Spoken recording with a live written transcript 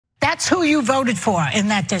That's who you voted for in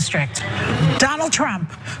that district. Donald Trump,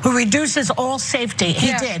 who reduces all safety.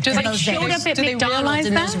 He did. Just like showed up at McDonald's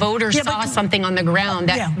and those voters saw something on the ground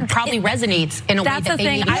that probably resonates in a way that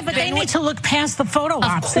they need. But they need to look past the photo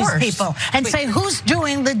ops, these people, and say who's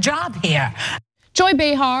doing the job here. Joy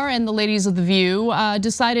Behar and the ladies of The View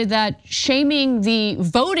decided that shaming the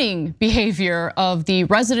voting behavior of the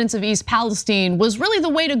residents of East Palestine was really the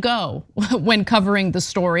way to go when covering the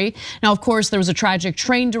story. Now, of course, there was a tragic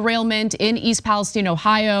train derailment in East Palestine,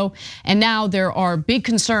 Ohio, and now there are big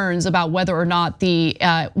concerns about whether or not the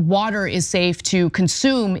water is safe to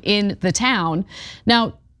consume in the town.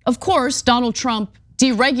 Now, of course, Donald Trump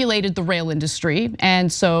deregulated the rail industry,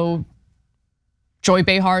 and so Joy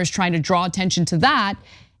Behar is trying to draw attention to that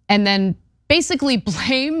and then basically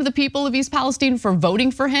blame the people of East Palestine for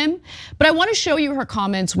voting for him. But I want to show you her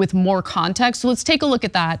comments with more context. So let's take a look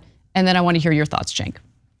at that, and then I want to hear your thoughts, Cenk.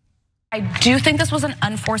 I do think this was an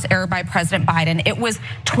unforced error by President Biden. It was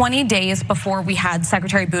 20 days before we had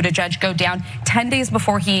Secretary Buttigieg go down, 10 days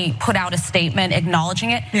before he put out a statement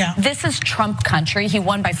acknowledging it. This is Trump country. He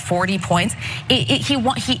won by 40 points.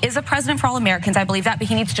 He is a president for all Americans, I believe that, but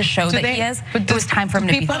he needs to show that he is. But it was time for him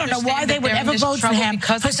to be. I don't know why they would ever vote for him,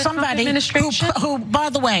 for somebody who, by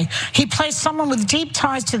the way, he placed someone with deep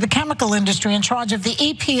ties to the chemical industry in charge of the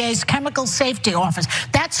EPA's Chemical Safety Office.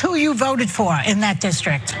 That's who you voted for in that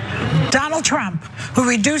district. Donald Trump, who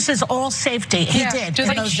reduces all safety. He did. Just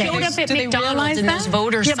like showed up at McDonald's and those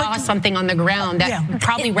voters saw something on the ground that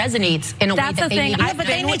probably resonates in a way that they need. But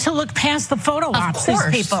they need to look past the photo ops, these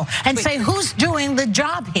people, and say who's doing the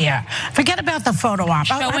job here. Forget about the photo op.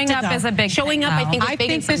 Showing up is a big thing. I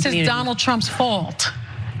think this is Donald Trump's fault.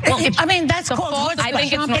 Well, I mean, that's called. I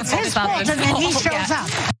think it's his fault, and then he shows up.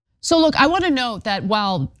 So look, I want to note that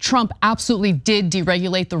while Trump absolutely did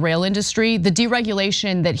deregulate the rail industry, the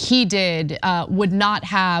deregulation that he did would not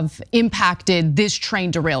have impacted this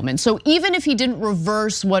train derailment. So even if he didn't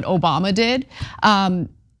reverse what Obama did,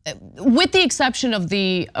 with the exception of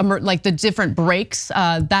the different breaks,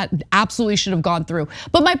 that absolutely should have gone through.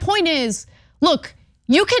 But my point is, look,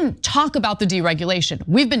 you can talk about the deregulation.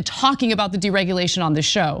 We've been talking about the deregulation on this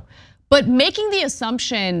show. But making the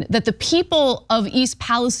assumption that the people of East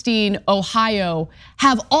Palestine, Ohio,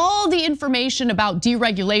 have all the information about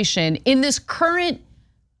deregulation in this current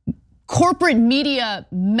corporate media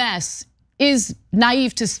mess is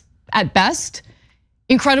naive at best,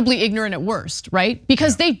 incredibly ignorant at worst, right?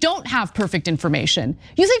 Because they don't have perfect information.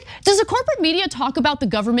 You think, does the corporate media talk about the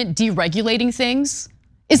government deregulating things?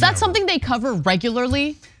 Is that something they cover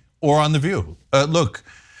regularly? Or on The View? Look,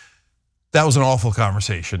 that was an awful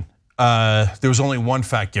conversation. There was only one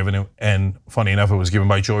fact given, and funny enough, it was given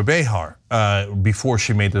by Joy Behar before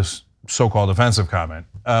she made this so-called offensive comment.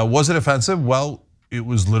 Was it offensive? Well, it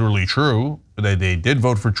was literally true. They did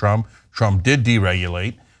vote for Trump. Trump did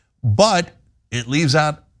deregulate, but it leaves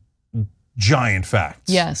out giant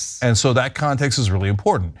facts. Yes. And so that context is really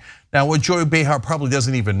important. Now, what Joy Behar probably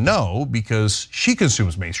doesn't even know, because she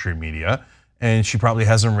consumes mainstream media, and she probably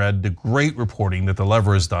hasn't read the great reporting that The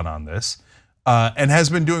Lever has done on this, and has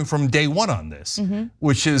been doing from day one on this,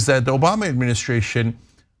 which is that the Obama administration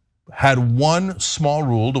had one small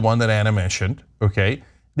rule, the one that Anna mentioned, okay?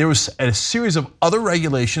 There was a series of other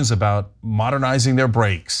regulations about modernizing their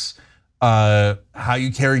brakes, how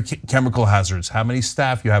you carry chemical hazards, how many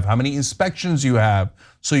staff you have, how many inspections you have,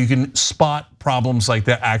 so you can spot problems like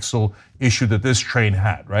the axle issue that this train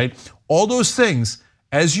had, right? All those things,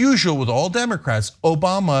 as usual with all Democrats,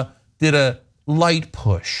 Obama did a light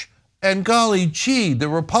push. And golly gee, the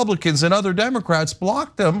Republicans and other Democrats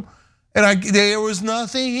blocked them, and there was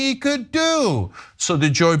nothing he could do. So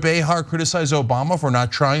did Joy Behar criticize Obama for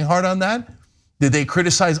not trying hard on that? Did they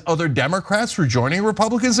criticize other Democrats for joining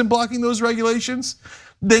Republicans and blocking those regulations?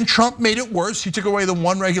 Then Trump made it worse. He took away the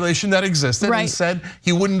one regulation that existed and said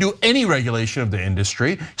he wouldn't do any regulation of the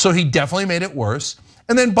industry. So he definitely made it worse.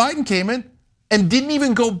 And then Biden came in and didn't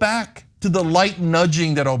even go back to the light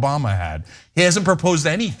nudging that Obama had. He hasn't proposed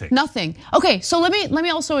anything. Nothing. Okay, so let me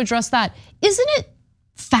also address that. Isn't it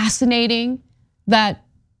fascinating that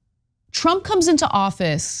Trump comes into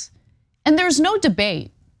office and there's no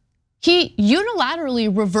debate? He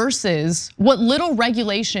unilaterally reverses what little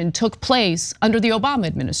regulation took place under the Obama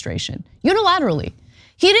administration. Unilaterally.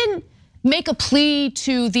 He didn't make a plea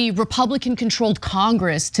to the Republican-controlled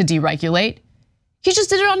Congress to deregulate. He just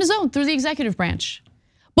did it on his own through the executive branch.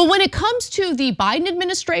 But when it comes to the Biden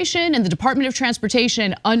administration and the Department of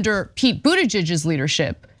Transportation under Pete Buttigieg's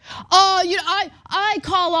leadership, I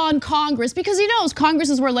call on Congress because he knows Congress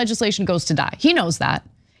is where legislation goes to die. He knows that.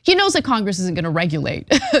 He knows that Congress isn't gonna regulate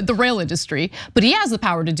the rail industry, but he has the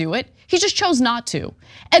power to do it. He just chose not to.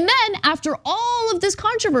 And then after all of this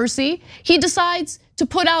controversy, he decides to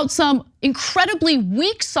put out some incredibly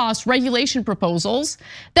weak sauce regulation proposals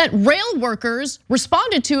that rail workers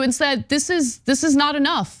responded to and said, this is not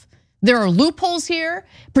enough. There are loopholes here,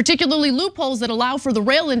 particularly loopholes that allow for the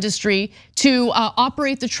rail industry to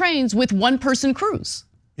operate the trains with one-person crews.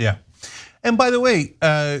 Yeah. And by the way,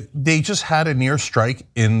 they just had a near strike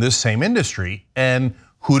in this same industry. And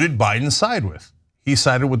who did Biden side with? He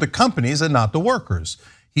sided with the companies and not the workers.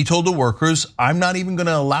 He told the workers, I'm not even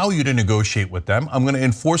gonna allow you to negotiate with them. I'm gonna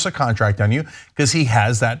enforce a contract on you because he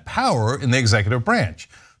has that power in the executive branch.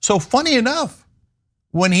 So funny enough,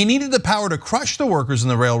 when he needed the power to crush the workers in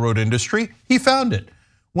the railroad industry, he found it.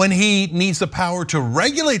 When he needs the power to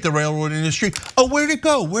regulate the railroad industry, where'd it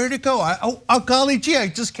go? Where'd it go? Golly gee, I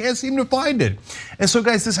just can't seem to find it. And so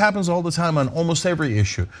guys, this happens all the time on almost every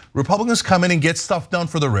issue. Republicans come in and get stuff done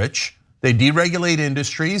for the rich. They deregulate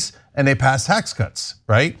industries and they pass tax cuts,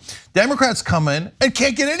 right? Democrats come in and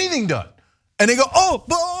can't get anything done. And they go,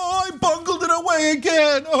 I bungled it away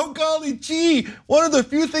again. Oh golly gee, one of the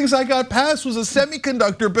few things I got passed was a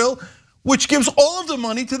semiconductor bill, which gives all of the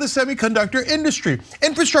money to the semiconductor industry.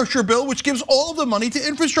 Infrastructure bill, which gives all of the money to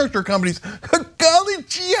infrastructure companies. Golly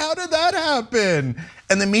gee, how did that happen?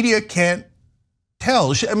 And the media can't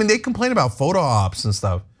tell. I mean, they complain about photo ops and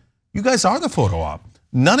stuff. You guys are the photo op.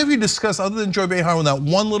 None of you discussed, other than Joy Behar, on that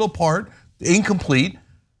one little part, incomplete,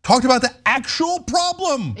 talked about the actual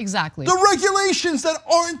problem. Exactly. The regulations that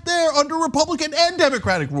aren't there under Republican and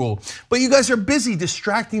Democratic rule. But you guys are busy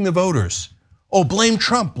distracting the voters. Blame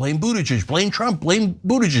Trump, blame Buttigieg, blame Trump, blame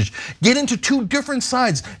Buttigieg. Get into two different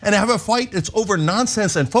sides and have a fight that's over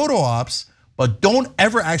nonsense and photo ops, but don't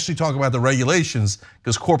ever actually talk about the regulations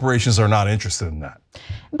because corporations are not interested in that.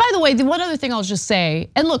 By the way, the one other thing I'll just say,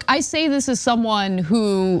 and look, I say this as someone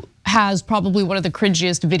who has probably one of the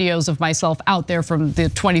cringiest videos of myself out there from the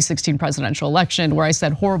 2016 presidential election, where I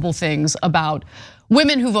said horrible things about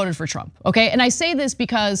women who voted for Trump, okay? And I say this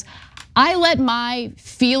because I let my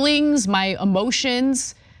feelings, my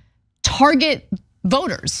emotions target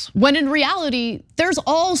voters, when in reality, there's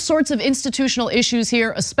all sorts of institutional issues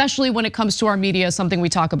here, especially when it comes to our media, something we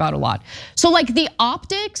talk about a lot. So like the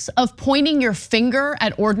optics of pointing your finger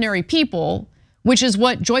at ordinary people, which is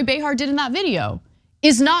what Joy Behar did in that video,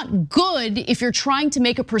 is not good if you're trying to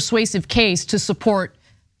make a persuasive case to support,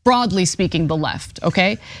 broadly speaking, the left,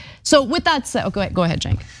 okay? So with that said, go ahead,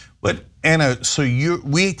 Cenk. But Anna, so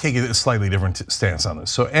we take a slightly different stance on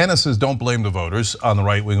this. So Anna says don't blame the voters on the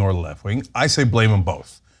right wing or the left wing. I say blame them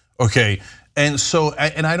both, okay? And so,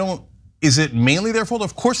 and I don't, is it mainly their fault?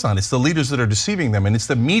 Of course not, it's the leaders that are deceiving them, and it's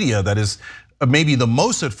the media that is maybe the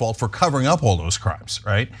most at fault for covering up all those crimes,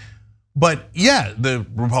 right? But yeah, the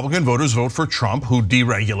Republican voters vote for Trump, who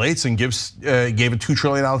deregulates and gave a $2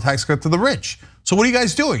 trillion tax cut to the rich. So what are you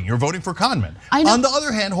guys doing? You're voting for conmen. On the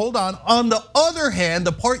other hand, hold on. On the other hand,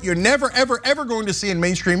 the part you're never, ever, ever going to see in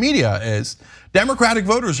mainstream media is Democratic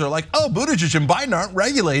voters are like, Buttigieg and Biden aren't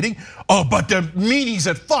regulating. But the meanies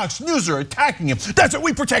at Fox News are attacking him. That's it,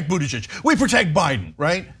 we protect Buttigieg, we protect Biden,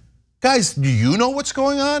 right? Guys, do you know what's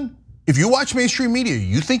going on? If you watch mainstream media,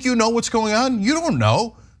 you think you know what's going on? You don't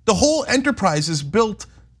know. The whole enterprise is built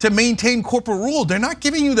to maintain corporate rule. They're not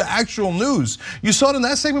giving you the actual news. You saw it in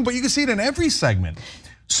that segment, but you can see it in every segment.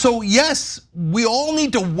 So yes, we all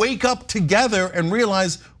need to wake up together and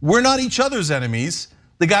realize we're not each other's enemies.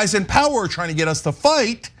 The guys in power are trying to get us to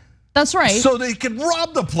fight. That's right. So they can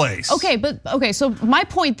rob the place. Okay, so my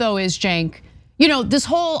point though is, Cenk, this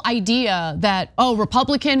whole idea that,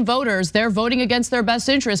 Republican voters, they're voting against their best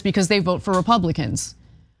interest because they vote for Republicans.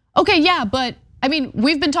 Okay, yeah, but I mean,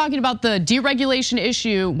 we've been talking about the deregulation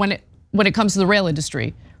issue when it comes to the rail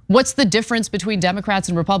industry. What's the difference between Democrats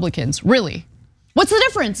and Republicans? Really? What's the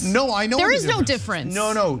difference? No, I know there is no difference.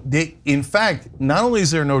 No, in fact, not only is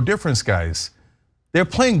there no difference, guys, they're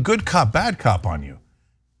playing good cop, bad cop on you.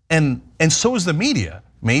 And so is the media.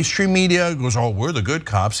 Mainstream media goes, we're the good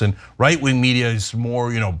cops, and right-wing media is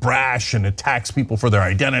more, brash and attacks people for their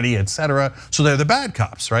identity, etc. So they're the bad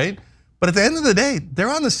cops, right? But at the end of the day, they're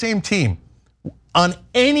on the same team. On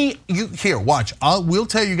here, watch, we'll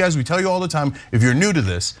tell you guys, we tell you all the time, if you're new to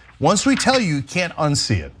this, once we tell you, you can't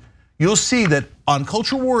unsee it. You'll see that on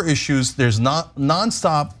culture war issues, there's not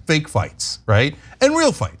nonstop fake fights, right? And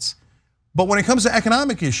real fights. But when it comes to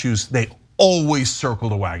economic issues, they always circle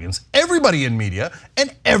the wagons. Everybody in media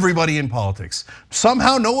and everybody in politics.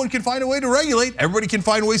 Somehow no one can find a way to regulate, everybody can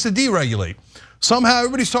find ways to deregulate. Somehow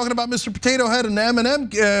everybody's talking about Mr. Potato Head and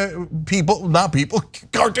M&M people, not people,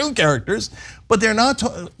 cartoon characters, but they're not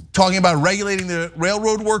talking about regulating the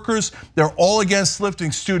railroad workers. They're all against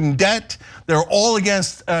lifting student debt. They're all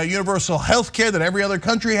against universal health care that every other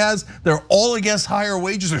country has. They're all against higher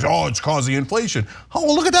wages. Oh, it's causing inflation. Oh,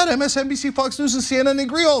 well, look at that, MSNBC, Fox News, and CNN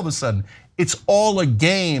agree all of a sudden. It's all a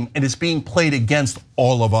game, and it's being played against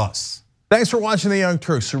all of us. Thanks for watching The Young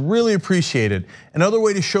Turks, really appreciate it. Another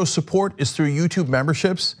way to show support is through YouTube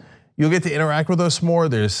memberships. You'll get to interact with us more.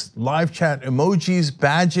 There's live chat emojis,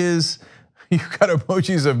 badges. You've got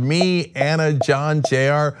emojis of me, Anna, John,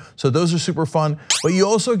 JR, so those are super fun. But you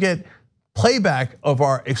also get playback of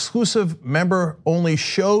our exclusive member-only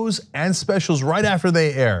shows and specials right after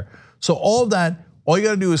they air. So all of that, all you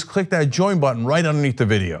gotta do is click that join button right underneath the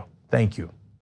video. Thank you.